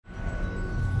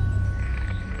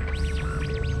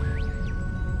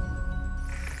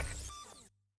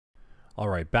All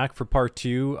right, back for part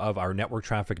 2 of our network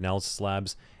traffic analysis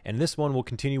labs, and this one will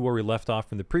continue where we left off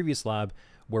from the previous lab,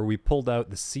 where we pulled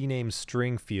out the CNAME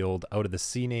string field out of the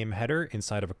CNAME header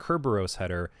inside of a Kerberos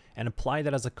header and applied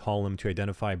that as a column to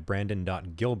identify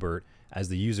Brandon.Gilbert as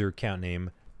the user account name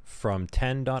from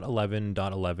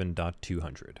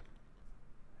 10.11.11.200.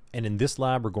 And in this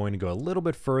lab, we're going to go a little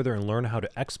bit further and learn how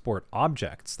to export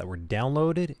objects that were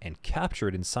downloaded and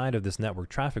captured inside of this network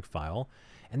traffic file.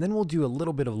 And then we'll do a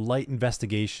little bit of light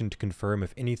investigation to confirm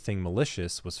if anything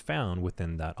malicious was found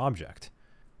within that object.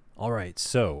 All right,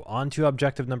 so on to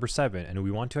objective number 7, and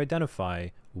we want to identify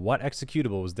what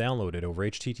executable was downloaded over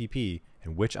HTTP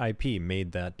and which IP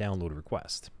made that download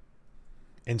request.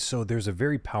 And so there's a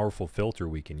very powerful filter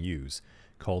we can use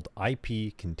called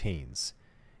IP contains.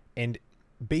 And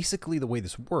basically the way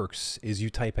this works is you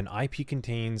type in IP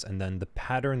contains and then the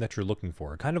pattern that you're looking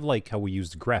for, kind of like how we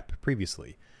used grep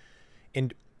previously.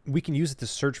 And we can use it to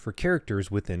search for characters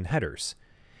within headers.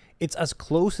 It's as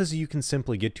close as you can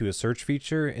simply get to a search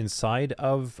feature inside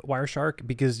of Wireshark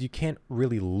because you can't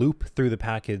really loop through the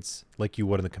packets like you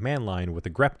would in the command line with the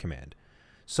grep command.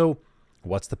 So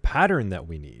what's the pattern that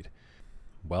we need?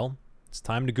 Well, it's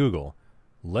time to Google.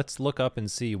 Let's look up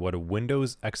and see what a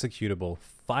Windows executable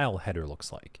file header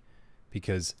looks like.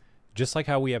 Because just like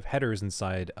how we have headers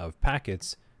inside of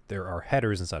packets, there are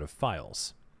headers inside of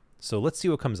files. So let's see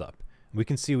what comes up. We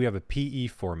can see we have a PE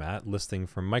format listing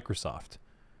from Microsoft.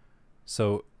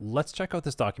 So let's check out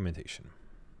this documentation.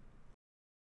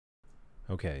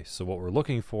 Okay, so what we're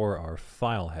looking for are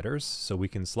file headers. So we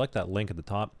can select that link at the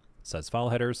top, it says file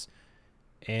headers.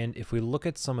 And if we look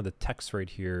at some of the text right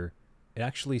here, it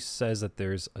actually says that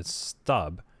there's a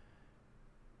stub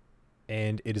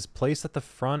and it is placed at the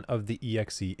front of the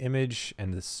exe image,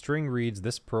 and the string reads,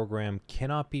 "This program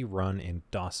cannot be run in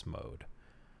DOS mode."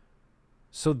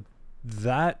 So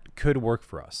that could work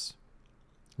for us.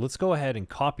 Let's go ahead and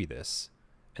copy this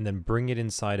and then bring it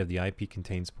inside of the IP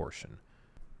contains portion.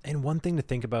 And one thing to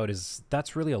think about is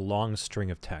that's really a long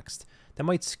string of text. That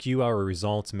might skew our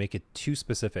results, make it too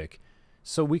specific.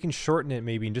 So we can shorten it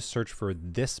maybe and just search for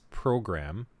this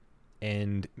program,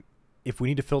 and if we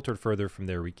need to filter it further from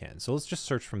there, we can. So let's just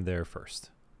search from there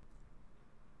first.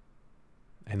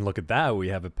 And look at that, we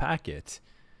have a packet.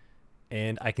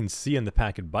 And I can see in the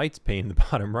packet bytes pane in the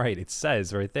bottom right, it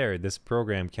says right there, "This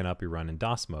program cannot be run in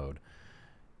DOS mode."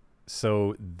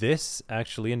 So this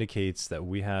actually indicates that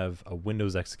we have a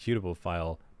Windows executable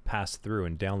file passed through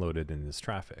and downloaded in this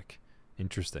traffic.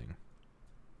 Interesting.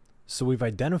 So we've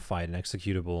identified an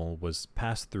executable was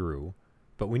passed through,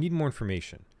 but we need more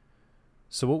information.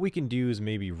 So what we can do is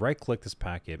maybe right-click this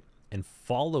packet and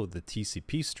follow the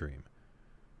TCP stream.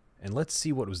 And let's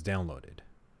see what was downloaded.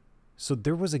 So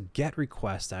there was a GET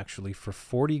request actually for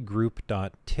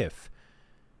 40group.tiff.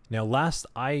 Now last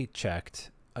I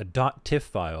checked, a .tiff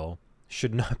file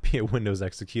should not be a Windows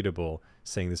executable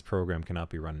saying this program cannot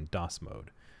be run in DOS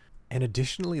mode. And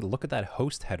additionally, look at that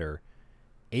host header,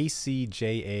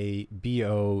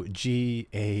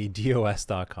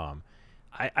 acjabogados.com.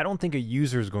 I don't think a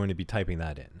user is going to be typing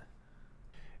that in.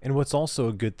 And what's also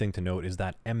a good thing to note is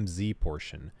that MZ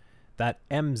portion. That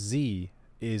MZ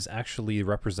is actually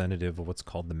representative of what's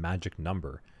called the magic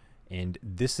number. And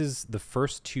this is the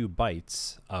first 2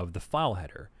 bytes of the file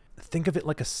header. Think of it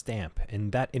like a stamp,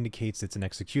 and that indicates it's an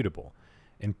executable.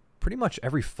 And pretty much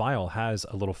every file has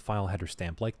a little file header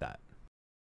stamp like that.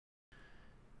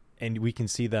 And we can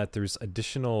see that there's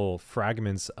additional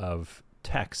fragments of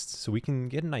text, so we can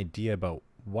get an idea about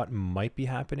what might be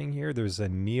happening here. There's a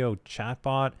Neo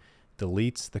chatbot,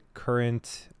 deletes the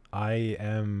current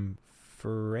IM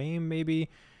frame maybe.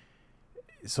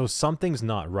 So something's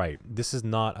not right. This is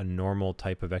not a normal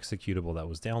type of executable that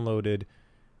was downloaded.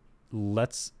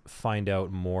 Let's find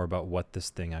out more about what this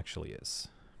thing actually is.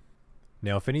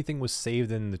 Now, if anything was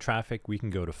saved in the traffic, we can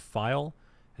go to File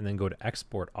and then go to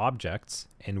Export Objects.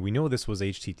 And we know this was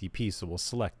HTTP, so we'll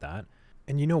select that.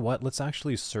 And you know what? Let's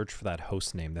actually search for that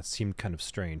host name. That seemed kind of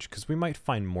strange because we might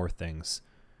find more things.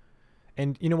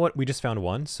 And you know what? We just found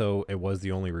one, so it was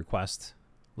the only request.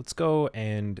 Let's go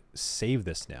and save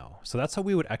this now. So that's how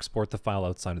we would export the file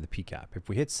outside of the PCAP. If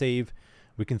we hit save,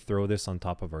 we can throw this on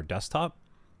top of our desktop,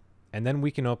 and then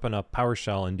we can open up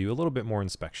PowerShell and do a little bit more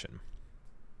inspection.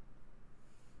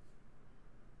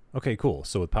 Okay, cool.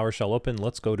 So with PowerShell open,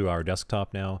 let's go to our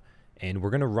desktop now, and we're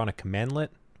going to run a commandlet.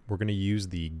 We're going to use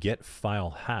the get file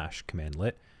hash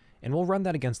commandlet, and we'll run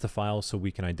that against the file so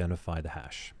we can identify the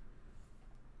hash.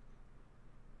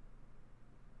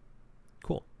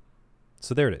 Cool.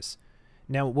 So there it is.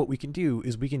 Now what we can do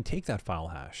is we can take that file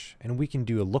hash and we can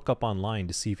do a lookup online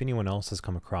to see if anyone else has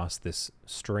come across this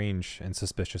strange and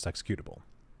suspicious executable.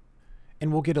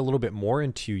 And we'll get a little bit more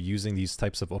into using these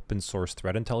types of open source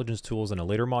threat intelligence tools in a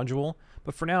later module.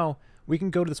 But for now, we can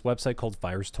go to this website called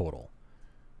VirusTotal.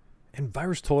 And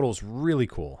VirusTotal is really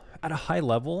cool. At a high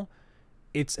level,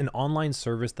 it's an online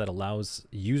service that allows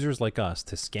users like us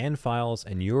to scan files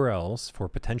and URLs for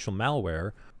potential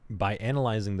malware by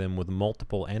analyzing them with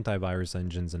multiple antivirus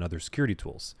engines and other security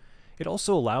tools. It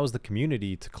also allows the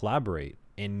community to collaborate.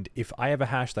 And if I have a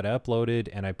hash that I uploaded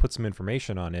and I put some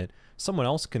information on it, someone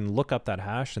else can look up that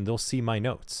hash and they'll see my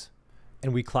notes.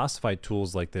 And we classify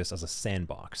tools like this as a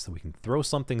sandbox, so we can throw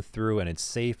something through and it's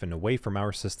safe and away from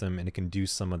our system, and it can do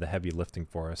some of the heavy lifting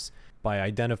for us by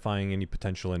identifying any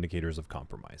potential indicators of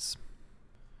compromise.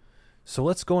 So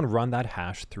let's go and run that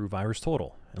hash through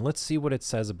VirusTotal, and let's see what it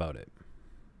says about it.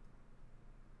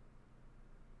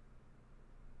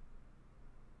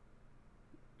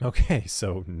 Okay,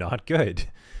 so not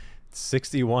good.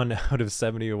 61 out of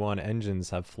 71 engines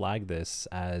have flagged this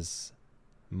as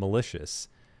malicious.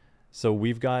 So we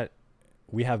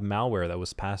have malware that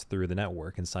was passed through the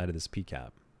network inside of this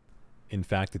PCAP. In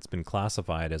fact, it's been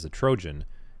classified as a Trojan,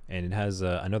 and it has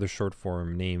another short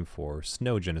form name for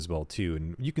Snowgen as well too.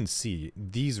 And you can see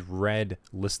these red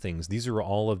listings. These are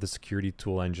all of the security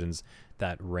tool engines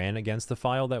that ran against the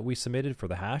file that we submitted for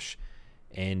the hash,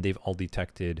 and they've all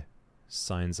detected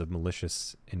signs of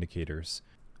malicious indicators.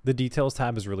 The details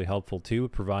tab is really helpful too.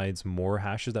 It provides more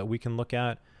hashes that we can look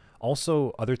at.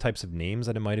 Also, other types of names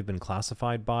that it might have been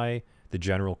classified by, the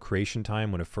general creation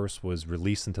time when it first was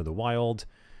released into the wild.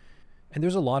 And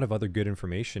there's a lot of other good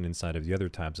information inside of the other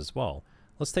tabs as well.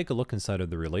 Let's take a look inside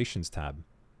of the Relations tab.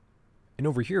 And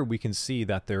over here, we can see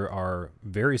that there are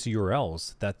various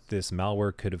URLs that this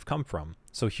malware could have come from.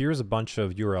 So here's a bunch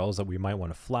of URLs that we might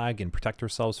want to flag and protect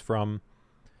ourselves from.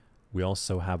 We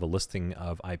also have a listing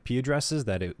of IP addresses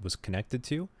that it was connected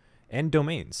to and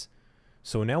domains.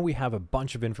 So now we have a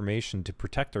bunch of information to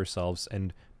protect ourselves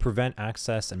and prevent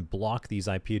access and block these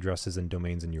IP addresses and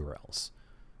domains and URLs.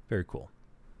 Very cool.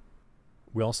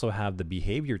 We also have the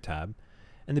Behavior tab.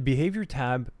 And the Behavior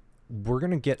tab, we're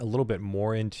going to get a little bit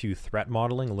more into threat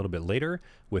modeling a little bit later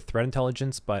with threat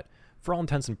intelligence, but for all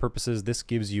intents and purposes, this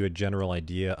gives you a general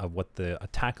idea of what the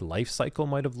attack lifecycle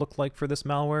might have looked like for this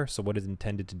malware, so what it's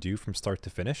intended to do from start to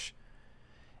finish.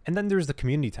 And then there's the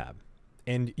Community tab.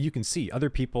 And you can see other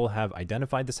people have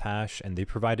identified this hash and they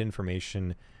provide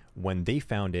information when they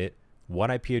found it, what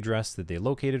IP address that they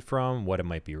located from, what it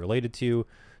might be related to.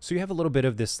 So you have a little bit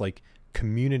of this like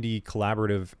community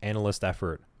collaborative analyst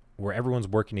effort where everyone's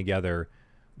working together.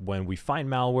 When we find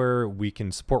malware, we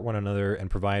can support one another and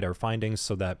provide our findings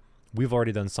so that we've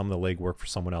already done some of the legwork for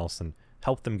someone else and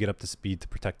help them get up to speed to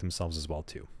protect themselves as well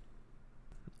too.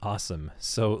 Awesome.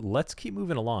 So let's keep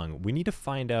moving along. We need to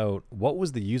find out what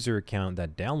was the user account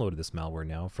that downloaded this malware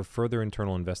now for further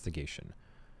internal investigation.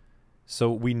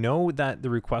 So we know that the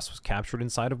request was captured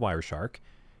inside of Wireshark,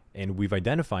 and we've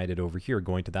identified it over here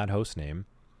going to that host name.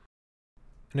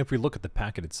 And if we look at the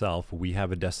packet itself, we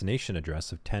have a destination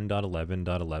address of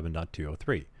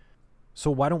 10.11.11.203. So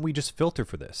why don't we just filter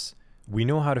for this? We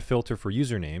know how to filter for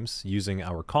usernames using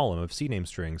our column of CNAME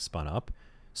strings spun up.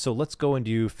 So let's go and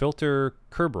do filter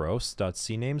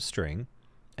Kerberos.cNameString,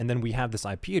 and then we have this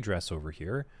IP address over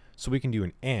here. So we can do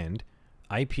an AND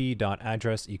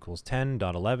IP.address equals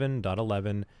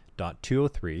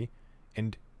 10.11.11.203,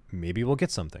 and maybe we'll get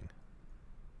something.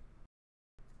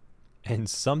 And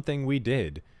something we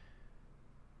did.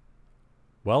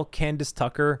 Well, Candace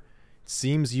Tucker, it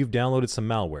seems you've downloaded some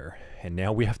malware, and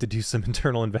now we have to do some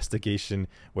internal investigation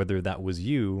whether that was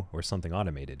you or something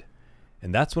automated.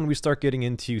 And that's when we start getting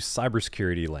into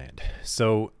cybersecurity land.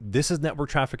 So this is network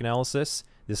traffic analysis.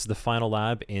 This is the final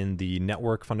lab in the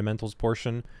network fundamentals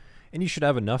portion. And you should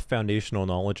have enough foundational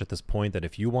knowledge at this point that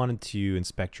if you wanted to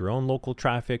inspect your own local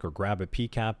traffic or grab a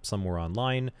PCAP somewhere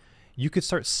online, you could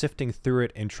start sifting through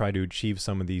it and try to achieve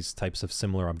some of these types of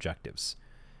similar objectives.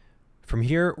 From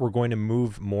here, we're going to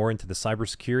move more into the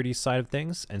cybersecurity side of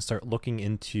things and start looking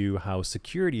into how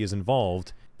security is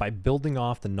involved by building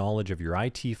off the knowledge of your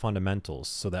IT fundamentals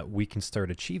so that we can start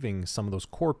achieving some of those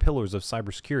core pillars of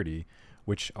cybersecurity,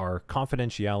 which are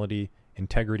confidentiality,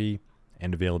 integrity,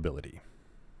 and availability.